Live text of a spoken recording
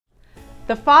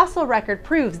The fossil record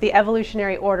proves the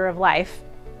evolutionary order of life.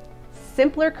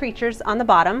 Simpler creatures on the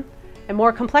bottom, and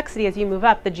more complexity as you move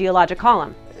up the geologic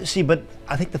column. See, but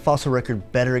I think the fossil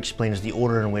record better explains the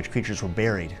order in which creatures were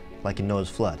buried, like in Noah's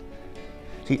flood.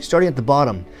 See, starting at the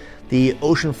bottom, the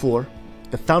ocean floor,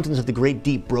 the fountains of the great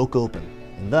deep broke open,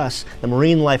 and thus the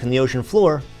marine life in the ocean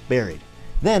floor buried.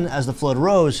 Then, as the flood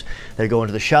rose, they go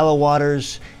into the shallow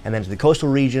waters, and then to the coastal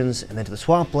regions, and then to the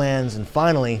swamplands, and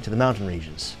finally to the mountain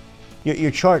regions.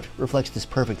 Your chart reflects this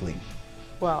perfectly.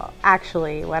 Well,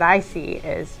 actually, what I see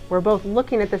is we're both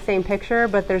looking at the same picture,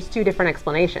 but there's two different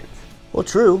explanations. Well,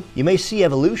 true, you may see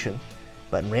evolution,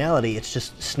 but in reality, it's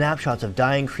just snapshots of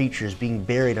dying creatures being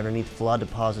buried underneath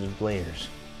flood-deposited layers.